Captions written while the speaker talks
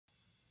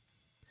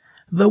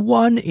The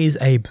one is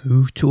a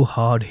brutal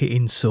hard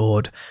hitting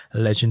sword, a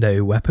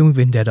legendary weapon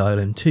within Dead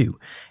Island 2.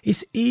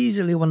 It's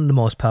easily one of the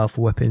most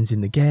powerful weapons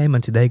in the game,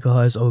 and today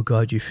guys I'll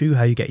guide you through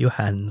how you get your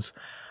hands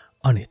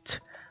on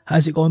it.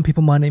 How's it going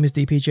people, my name is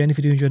DPJ, and if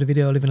you do enjoy the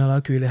video, leaving a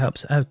like really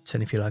helps out,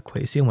 and if you like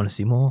what you see and want to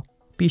see more,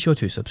 be sure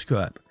to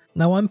subscribe.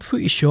 Now I'm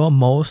pretty sure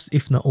most,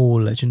 if not all,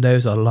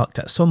 legendaries are locked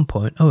at some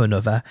point or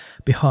another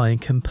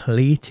behind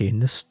completing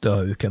the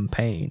story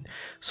campaign.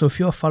 So if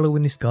you're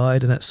following this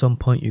guide and at some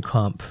point you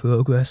can't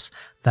progress,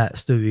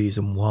 that's the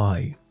reason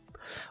why.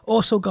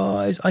 Also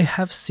guys, I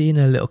have seen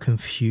a little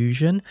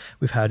confusion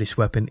with how this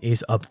weapon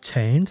is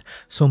obtained.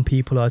 Some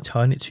people are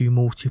tying it to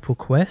multiple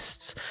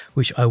quests,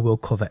 which I will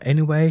cover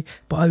anyway,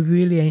 but I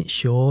really ain't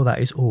sure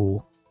that is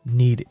all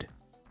needed.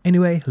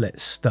 Anyway,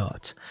 let's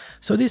start.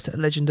 So this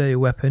legendary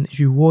weapon is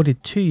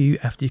rewarded to you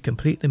after you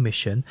complete the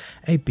mission,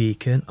 a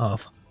beacon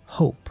of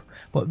hope.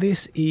 But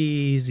this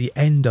is the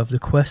end of the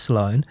quest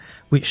line,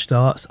 which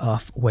starts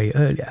off way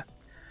earlier.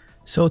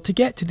 So to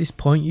get to this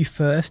point, you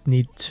first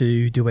need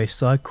to do a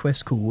side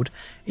quest called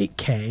It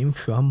Came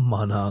from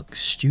Monarch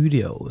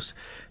Studios.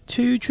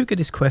 To trigger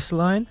this quest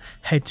line,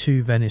 head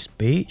to Venice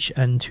Beach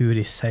and to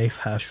this safe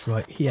house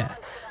right here.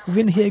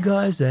 Within here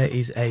guys, there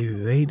is a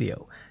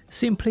radio.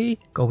 Simply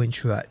go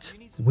interact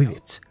with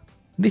it.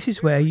 This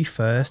is where you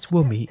first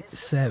will meet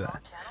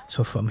Sarah.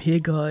 So from here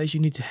guys, you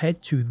need to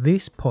head to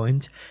this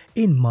point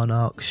in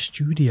Monarch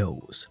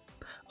Studios.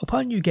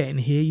 Upon you getting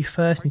here, you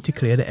first need to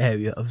clear the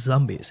area of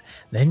zombies,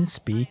 then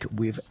speak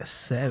with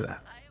Sarah.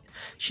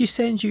 She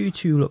sends you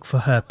to look for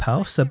her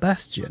pal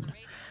Sebastian.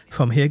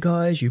 From here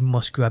guys, you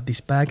must grab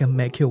this bag and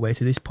make your way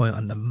to this point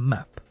on the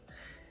map.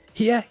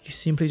 Here you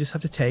simply just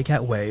have to take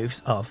out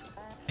waves of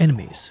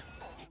enemies.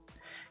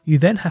 You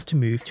then have to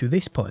move to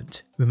this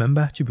point.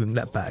 Remember to bring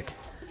that bag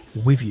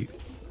with you.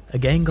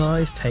 Again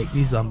guys, take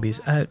these zombies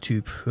out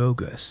to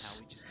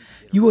progress.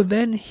 You will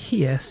then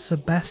hear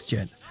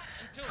Sebastian.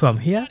 From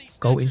here,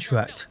 go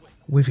interact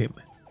with him.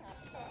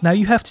 Now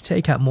you have to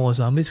take out more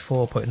zombies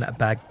before putting that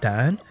bag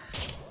down.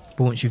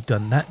 But once you've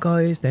done that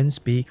guys, then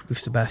speak with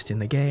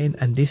Sebastian again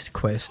and this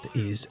quest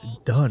is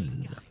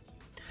done.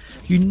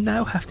 You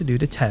now have to do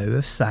the Tower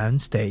of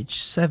Sound Stage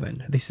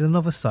 7. This is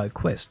another side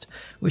quest,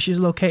 which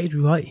is located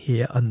right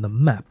here on the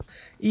map.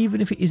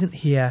 Even if it isn't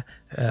here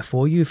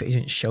for you, if it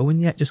isn't showing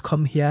yet, just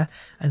come here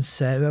and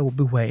Sarah will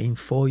be waiting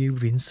for you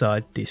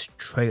inside this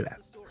trailer.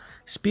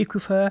 Speak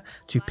with her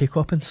to pick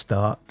up and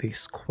start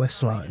this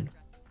quest line.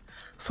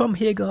 From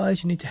here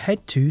guys, you need to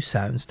head to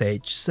Sound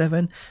Stage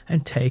 7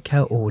 and take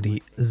out all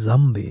the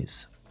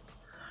zombies.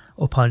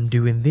 Upon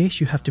doing this,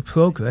 you have to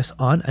progress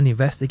on and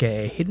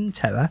investigate a hidden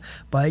tower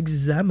by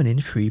examining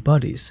 3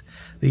 bodies.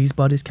 These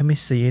bodies can be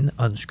seen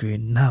on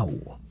screen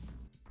now.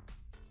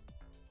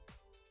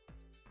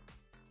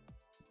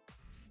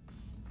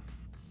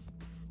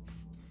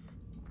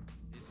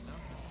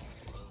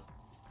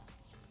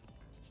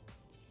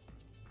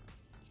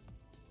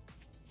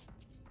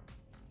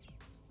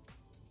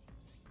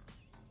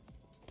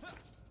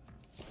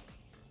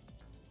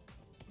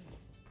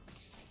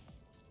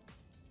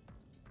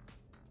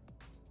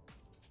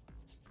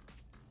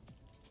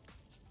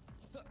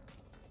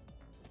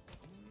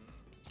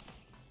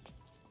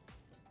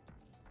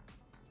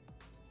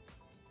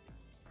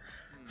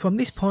 From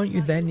this point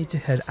you then need to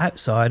head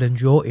outside and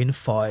draw in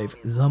 5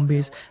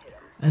 zombies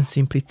and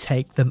simply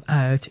take them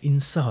out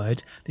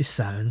inside the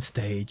Sound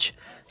Stage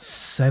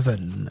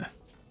 7.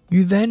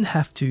 You then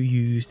have to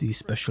use these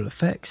special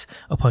effects.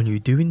 Upon you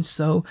doing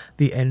so,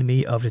 the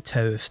enemy of the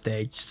Tower of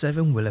Stage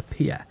 7 will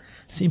appear.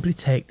 Simply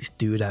take this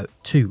dude out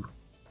too.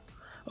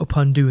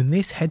 Upon doing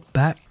this, head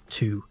back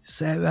to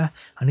Sarah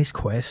and his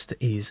quest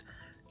is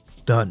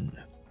done.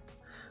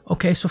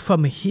 Okay, so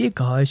from here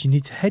guys, you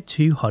need to head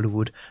to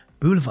Hollywood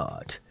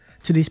Boulevard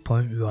to this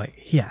point right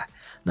here.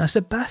 Now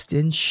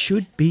Sebastian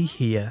should be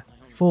here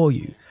for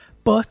you,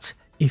 but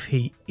if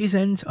he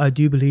isn't, I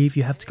do believe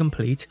you have to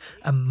complete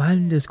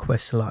Amanda's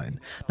quest line.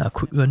 Now a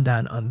quick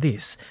rundown on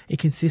this. It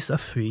consists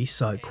of 3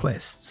 side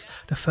quests.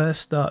 The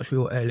first starts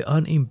real early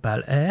on in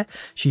Bel Air.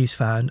 She's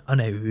found on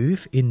a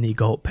roof in the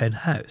Gold Pen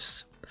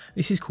house.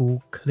 This is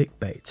called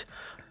clickbait.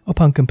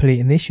 Upon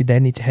completing this, you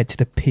then need to head to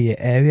the pier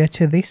area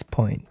to this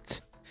point.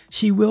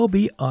 She will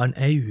be on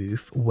a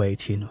roof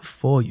waiting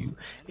for you.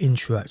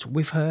 Interact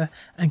with her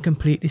and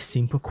complete this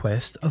simple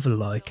quest of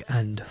like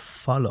and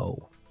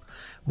follow.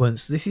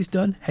 Once this is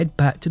done, head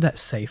back to that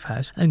safe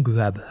house and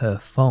grab her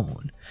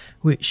phone,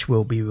 which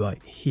will be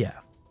right here.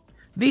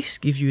 This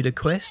gives you the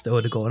quest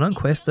or the going on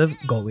quest of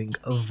going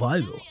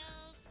viral,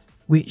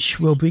 which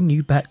will bring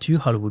you back to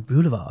Hollywood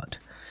Boulevard.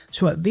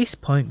 So at this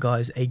point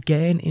guys,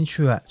 again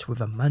interact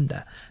with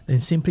Amanda, then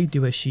simply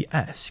do as she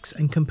asks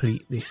and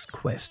complete this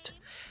quest.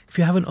 If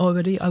you haven't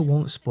already, I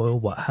won't spoil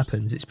what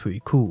happens, it's pretty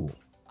cool.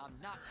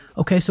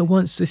 Okay, so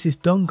once this is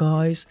done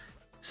guys,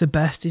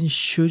 Sebastian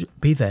should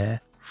be there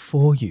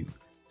for you.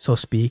 So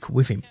speak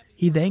with him.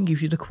 He then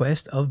gives you the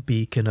quest of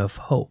Beacon of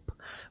Hope.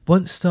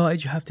 Once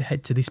started, you have to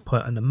head to this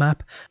point on the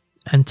map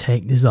and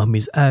take the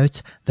zombies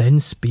out, then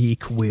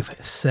speak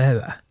with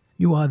Sarah.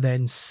 You are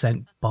then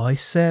sent by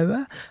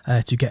Sarah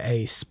to get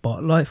a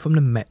spotlight from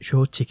the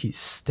metro ticket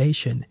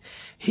station.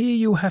 Here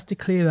you have to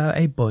clear out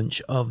a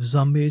bunch of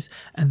zombies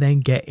and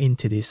then get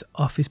into this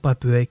office by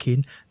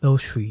breaking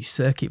those 3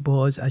 circuit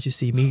boards as you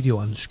see me do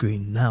on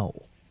screen now.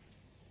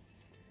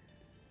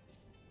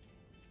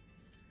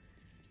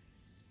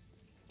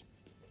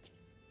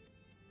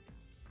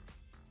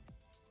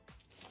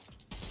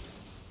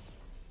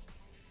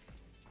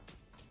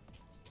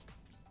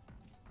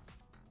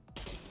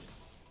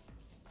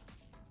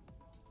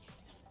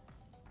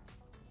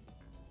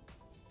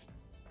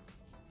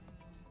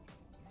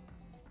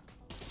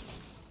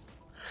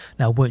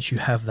 Now once you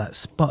have that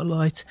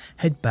spotlight,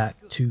 head back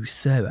to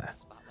Sarah.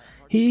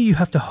 Here you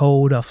have to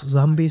hold off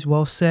zombies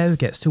while Sarah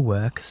gets to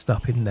work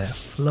stopping their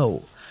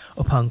flow.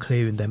 Upon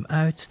clearing them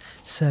out,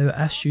 Sarah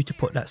asks you to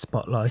put that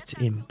spotlight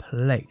in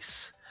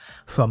place.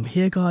 From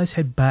here guys,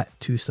 head back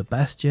to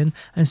Sebastian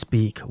and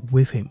speak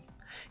with him.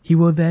 He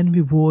will then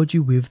reward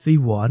you with the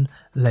 1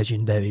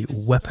 legendary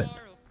weapon.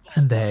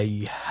 And there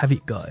you have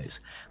it guys.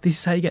 This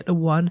is how you get the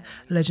 1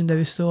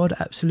 legendary sword.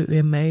 Absolutely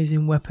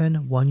amazing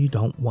weapon, one you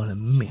don't want to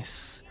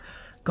miss.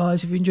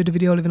 Guys, if you enjoyed the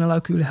video, leaving a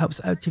like really helps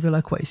out. If you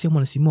like what you see and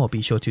want to see more,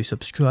 be sure to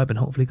subscribe, and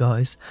hopefully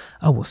guys,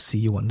 I will see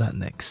you on that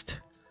next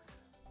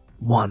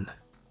one.